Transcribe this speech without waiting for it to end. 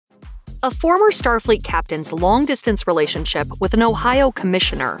A former Starfleet captain's long-distance relationship with an Ohio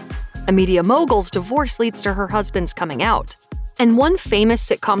commissioner. A media mogul's divorce leads to her husband's coming out. And one famous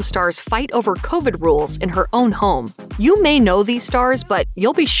sitcom star's fight over COVID rules in her own home. You may know these stars, but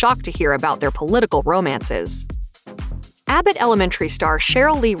you'll be shocked to hear about their political romances. Abbott Elementary star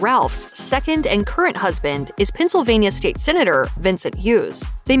Sheryl Lee Ralph's second and current husband is Pennsylvania State Senator Vincent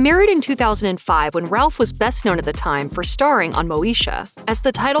Hughes. They married in 2005 when Ralph was best known at the time for starring on Moesha as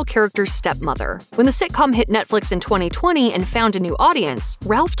the title character's stepmother. When the sitcom hit Netflix in 2020 and found a new audience,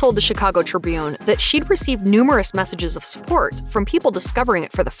 Ralph told the Chicago Tribune that she'd received numerous messages of support from people discovering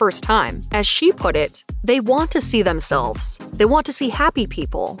it for the first time. As she put it, they want to see themselves. They want to see happy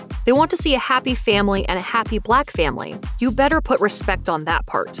people. They want to see a happy family and a happy Black family. You better put respect on that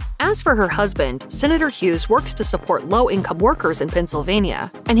part. As for her husband, Senator Hughes works to support low-income workers in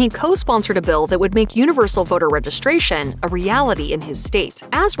Pennsylvania, and he co-sponsored a bill that would make universal voter registration a reality in his state.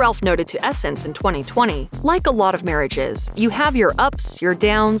 As Ralph noted to Essence in 2020, like a lot of marriages, you have your ups, your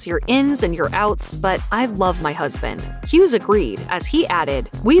downs, your ins and your outs, but I love my husband. Hughes agreed, as he added,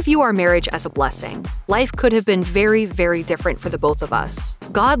 "We view our marriage as a blessing. Life could have been very, very different for the both of us.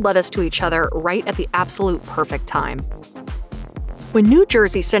 God led us to each other right at the absolute perfect time." When New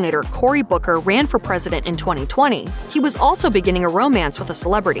Jersey Senator Cory Booker ran for president in 2020, he was also beginning a romance with a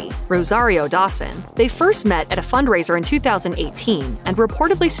celebrity, Rosario Dawson. They first met at a fundraiser in 2018 and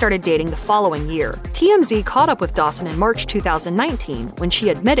reportedly started dating the following year. TMZ caught up with Dawson in March 2019 when she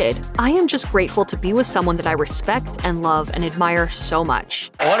admitted, "I am just grateful to be with someone that I respect and love and admire so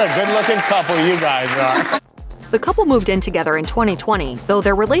much." What a good-looking couple you guys are. The couple moved in together in 2020, though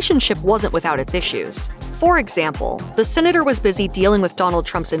their relationship wasn't without its issues. For example, the senator was busy dealing with Donald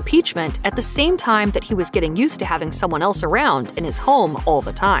Trump's impeachment at the same time that he was getting used to having someone else around in his home all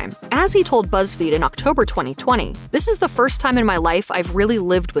the time. As he told BuzzFeed in October 2020, "This is the first time in my life I've really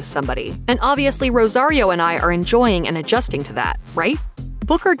lived with somebody. And obviously Rosario and I are enjoying and adjusting to that, right?"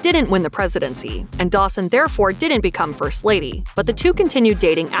 Booker didn't win the presidency, and Dawson therefore didn't become First Lady, but the two continued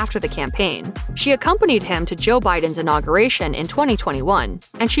dating after the campaign. She accompanied him to Joe Biden's inauguration in 2021,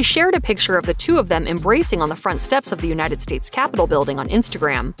 and she shared a picture of the two of them embracing on the front steps of the United States Capitol building on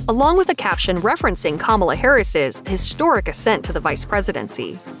Instagram, along with a caption referencing Kamala Harris's historic ascent to the vice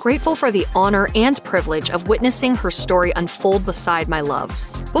presidency. "Grateful for the honor and privilege of witnessing her story unfold beside my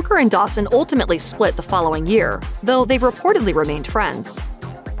loves." Booker and Dawson ultimately split the following year, though they've reportedly remained friends.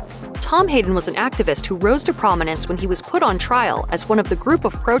 Tom Hayden was an activist who rose to prominence when he was put on trial as one of the group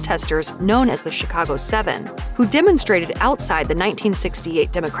of protesters known as the Chicago Seven, who demonstrated outside the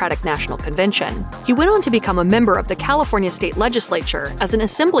 1968 Democratic National Convention. He went on to become a member of the California State Legislature as an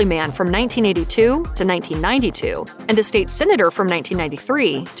assemblyman from 1982 to 1992, and a state senator from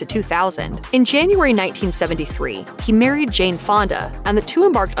 1993 to 2000. In January 1973, he married Jane Fonda, and the two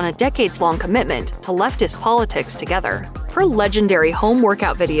embarked on a decades-long commitment to leftist politics together. Her legendary home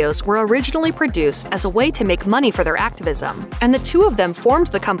workout videos were originally produced as a way to make money for their activism, and the two of them formed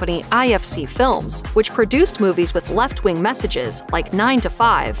the company IFC Films, which produced movies with left-wing messages like 9 to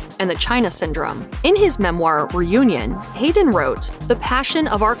 5 and the China Syndrome. In his memoir, Reunion, Hayden wrote, "The passion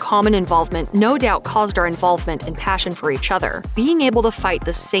of our common involvement no doubt caused our involvement and passion for each other, being able to fight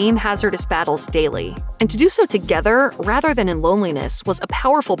the same hazardous battles daily. And to do so together, rather than in loneliness, was a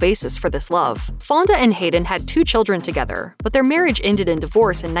powerful basis for this love." Fonda and Hayden had 2 children together, but their marriage ended in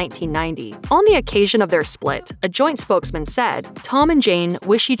divorce in 1990. On the occasion of their split, a joint spokesman said, "Tom and Jane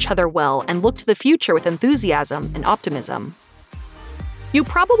wish each other well and look to the future with enthusiasm and optimism." You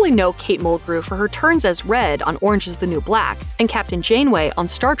probably know Kate Mulgrew for her turns as Red on Orange is the New Black and Captain Janeway on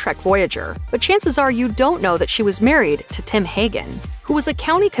Star Trek Voyager, but chances are you don't know that she was married to Tim Hagen, who was a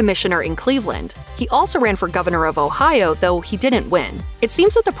county commissioner in Cleveland. He also ran for governor of Ohio, though he didn't win. It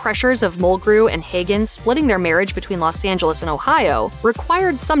seems that the pressures of Mulgrew and Hagen splitting their marriage between Los Angeles and Ohio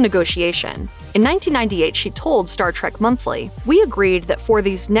required some negotiation. In 1998, she told Star Trek Monthly, "We agreed that for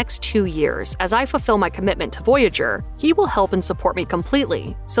these next 2 years, as I fulfill my commitment to Voyager, he will help and support me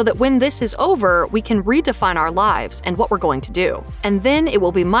completely, so that when this is over, we can redefine our lives and what we're going to do. And then it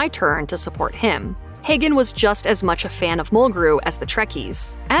will be my turn to support him." Hagen was just as much a fan of Mulgrew as the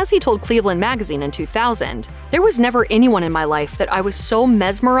Trekkies. As he told Cleveland Magazine in 2000, "There was never anyone in my life that I was so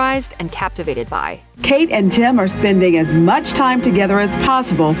mesmerized and captivated by." Kate and Tim are spending as much time together as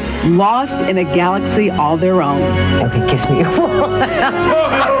possible, lost in a galaxy all their own. Okay, kiss me.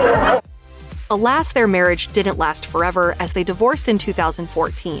 Alas, their marriage didn't last forever as they divorced in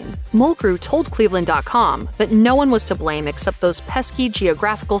 2014. Mulgrew told Cleveland.com that no one was to blame except those pesky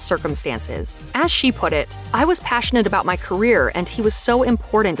geographical circumstances. As she put it, "I was passionate about my career and he was so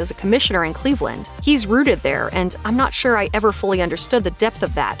important as a commissioner in Cleveland. He's rooted there, and I'm not sure I ever fully understood the depth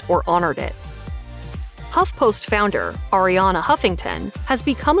of that or honored it." HuffPost founder, Arianna Huffington, has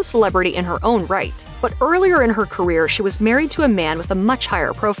become a celebrity in her own right, but earlier in her career she was married to a man with a much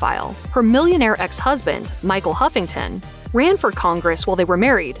higher profile. Her millionaire ex-husband, Michael Huffington, ran for Congress while they were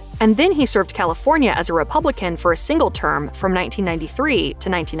married, and then he served California as a Republican for a single term from 1993 to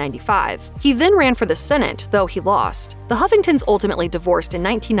 1995. He then ran for the Senate, though he lost. The Huffingtons ultimately divorced in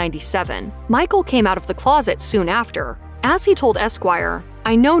 1997. Michael came out of the closet soon after. As he told Esquire,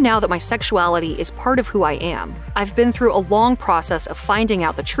 "I know now that my sexuality is part of who I am. I've been through a long process of finding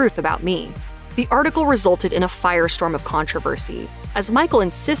out the truth about me." The article resulted in a firestorm of controversy, as Michael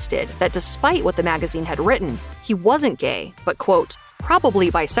insisted that despite what the magazine had written, he wasn't gay, but quote, probably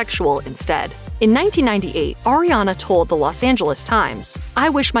bisexual instead. In 1998, Arianna told the Los Angeles Times, "I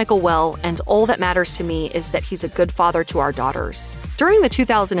wish Michael well, and all that matters to me is that he's a good father to our daughters." During the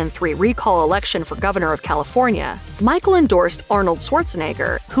 2003 recall election for governor of California, Michael endorsed Arnold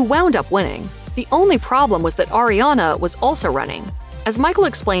Schwarzenegger, who wound up winning. The only problem was that Arianna was also running. As Michael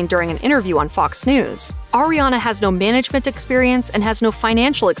explained during an interview on Fox News, Arianna has no management experience and has no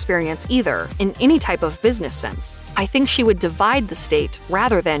financial experience either, in any type of business sense. "I think she would divide the state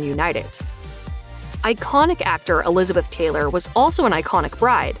rather than unite it." Iconic actor Elizabeth Taylor was also an iconic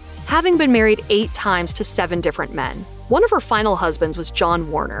bride, having been married 8 times to 7 different men. One of her final husbands was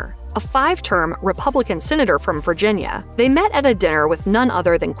John Warner, a 5-term Republican senator from Virginia. They met at a dinner with none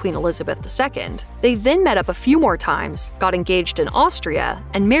other than Queen Elizabeth II. They then met up a few more times, got engaged in Austria,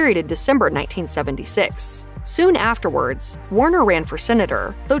 and married in December 1976. Soon afterwards, Warner ran for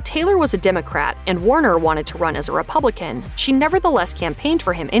senator. Though Taylor was a Democrat and Warner wanted to run as a Republican, she nevertheless campaigned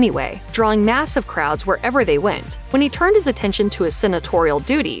for him anyway, drawing massive crowds wherever they went. When he turned his attention to his senatorial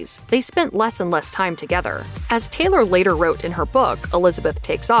duties, they spent less and less time together. As Taylor later wrote in her book, Elizabeth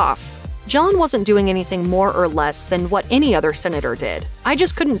Takes Off, "John wasn't doing anything more or less than what any other senator did. I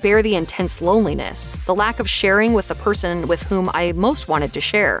just couldn't bear the intense loneliness, the lack of sharing with the person with whom I most wanted to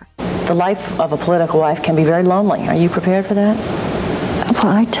share." The life of a political wife can be very lonely. Are you prepared for that? Well,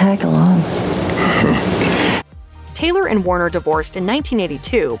 I tag along. Taylor and Warner divorced in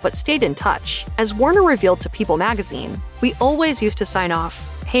 1982 but stayed in touch. As Warner revealed to People magazine, "We always used to sign off,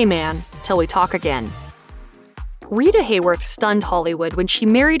 'Hey man, till we talk again.'" Rita Hayworth stunned Hollywood when she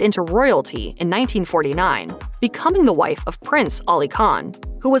married into royalty in 1949, becoming the wife of Prince Ali Khan,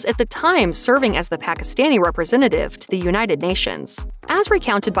 who was at the time serving as the Pakistani representative to the United Nations. As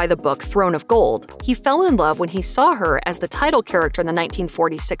recounted by the book Throne of Gold, he fell in love when he saw her as the title character in the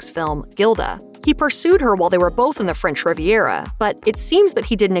 1946 film Gilda. He pursued her while they were both in the French Riviera, but it seems that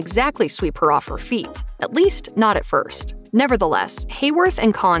he didn't exactly sweep her off her feet, at least not at first. Nevertheless, Hayworth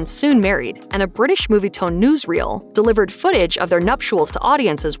and Khan soon married, and a British Movietone newsreel delivered footage of their nuptials to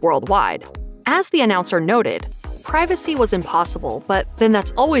audiences worldwide. As the announcer noted, privacy was impossible, but then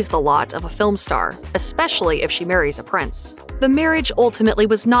that's always the lot of a film star, especially if she marries a prince. The marriage ultimately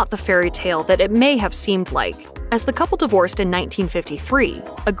was not the fairy tale that it may have seemed like, as the couple divorced in 1953,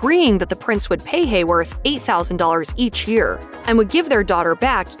 agreeing that the prince would pay Hayworth $8,000 each year and would give their daughter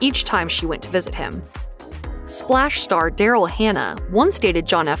back each time she went to visit him. Splash star Daryl Hannah once dated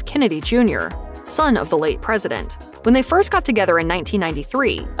John F. Kennedy Jr., son of the late president. When they first got together in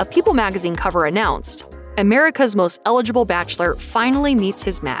 1993, a People magazine cover announced, "America's most eligible bachelor finally meets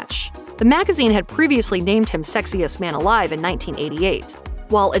his match." The magazine had previously named him Sexiest Man Alive in 1988,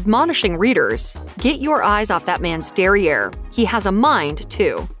 while admonishing readers, "Get your eyes off that man's derriere. He has a mind,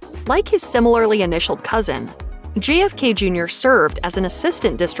 too." Like his similarly initialed cousin, JFK Jr. served as an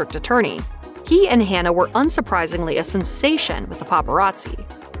assistant district attorney. He and Hannah were unsurprisingly a sensation with the paparazzi.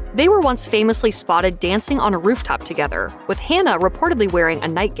 They were once famously spotted dancing on a rooftop together, with Hannah reportedly wearing a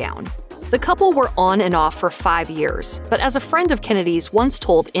nightgown. The couple were on and off for 5 years, but as a friend of Kennedy's once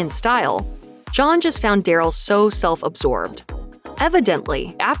told in Style, John just found Daryl so self-absorbed.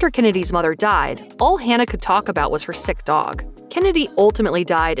 Evidently, after Kennedy's mother died, all Hannah could talk about was her sick dog. Kennedy ultimately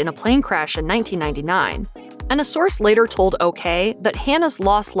died in a plane crash in 1999, and a source later told OK that Hannah's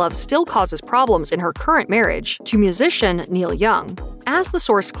lost love still causes problems in her current marriage to musician Neil Young. As the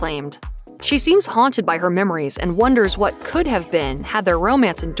source claimed, she seems haunted by her memories and wonders what could have been had their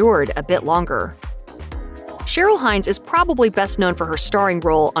romance endured a bit longer. Cheryl Hines is probably best known for her starring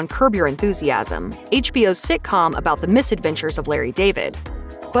role on Curb Your Enthusiasm, HBO's sitcom about the misadventures of Larry David.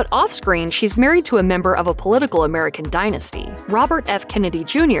 But off-screen, she's married to a member of a political American dynasty, Robert F. Kennedy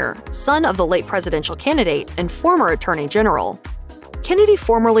Jr., son of the late presidential candidate and former Attorney General. Kennedy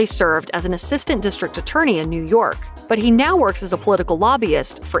formerly served as an assistant district attorney in New York, but he now works as a political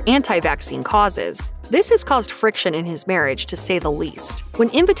lobbyist for anti-vaccine causes. This has caused friction in his marriage, to say the least. When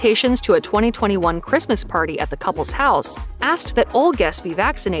invitations to a 2021 Christmas party at the couple's house asked that all guests be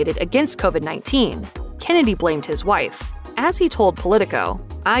vaccinated against COVID-19, Kennedy blamed his wife. As he told Politico,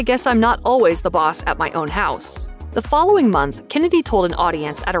 "I guess I'm not always the boss at my own house." The following month, Kennedy told an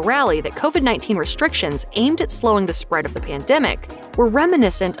audience at a rally that COVID-19 restrictions aimed at slowing the spread of the pandemic were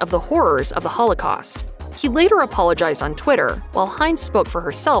reminiscent of the horrors of the Holocaust. He later apologized on Twitter, while Hines spoke for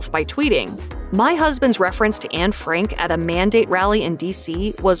herself by tweeting, "My husband's reference to Anne Frank at a mandate rally in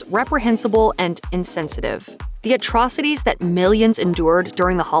D.C. was reprehensible and insensitive. The atrocities that millions endured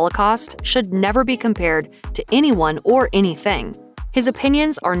during the Holocaust should never be compared to anyone or anything. His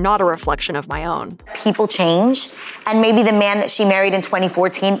opinions are not a reflection of my own." People change, and maybe the man that she married in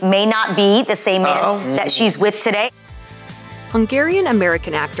 2014 may not be the same man that she's with today.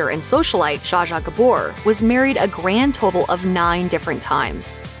 Hungarian-American actor and socialite Zsa Zsa Gabor was married a grand total of 9 different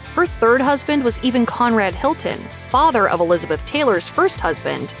times. Her third husband was even Conrad Hilton, father of Elizabeth Taylor's first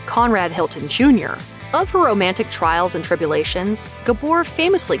husband, Conrad Hilton Jr. Of her romantic trials and tribulations, Gabor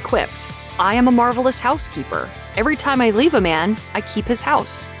famously quipped, "I am a marvelous housekeeper. Every time I leave a man, I keep his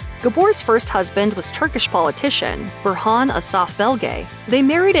house." Gabor's first husband was Turkish politician Burhan Asaf Belge. They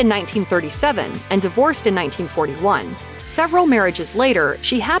married in 1937 and divorced in 1941. Several marriages later,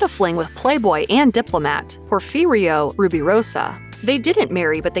 she had a fling with playboy and diplomat Porfirio Rubirosa. They didn't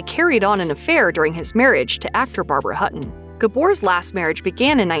marry, but they carried on an affair during his marriage to actor Barbara Hutton. Gabor's last marriage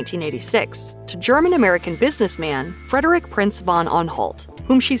began in 1986 to German-American businessman Frederick Prince von Anhalt,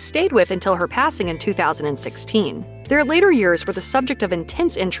 whom she stayed with until her passing in 2016. Their later years were the subject of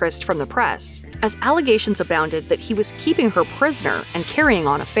intense interest from the press, as allegations abounded that he was keeping her prisoner and carrying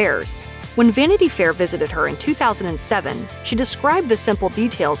on affairs. When Vanity Fair visited her in 2007, she described the simple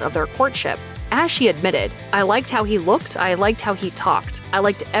details of their courtship. As she admitted, "I liked how he looked, I liked how he talked, I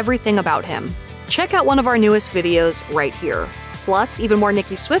liked everything about him." Check out one of our newest videos right here. Plus, even more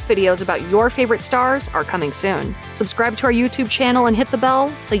Nicki Swift videos about your favorite stars are coming soon. Subscribe to our YouTube channel and hit the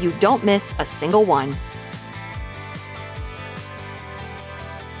bell so you don't miss a single one.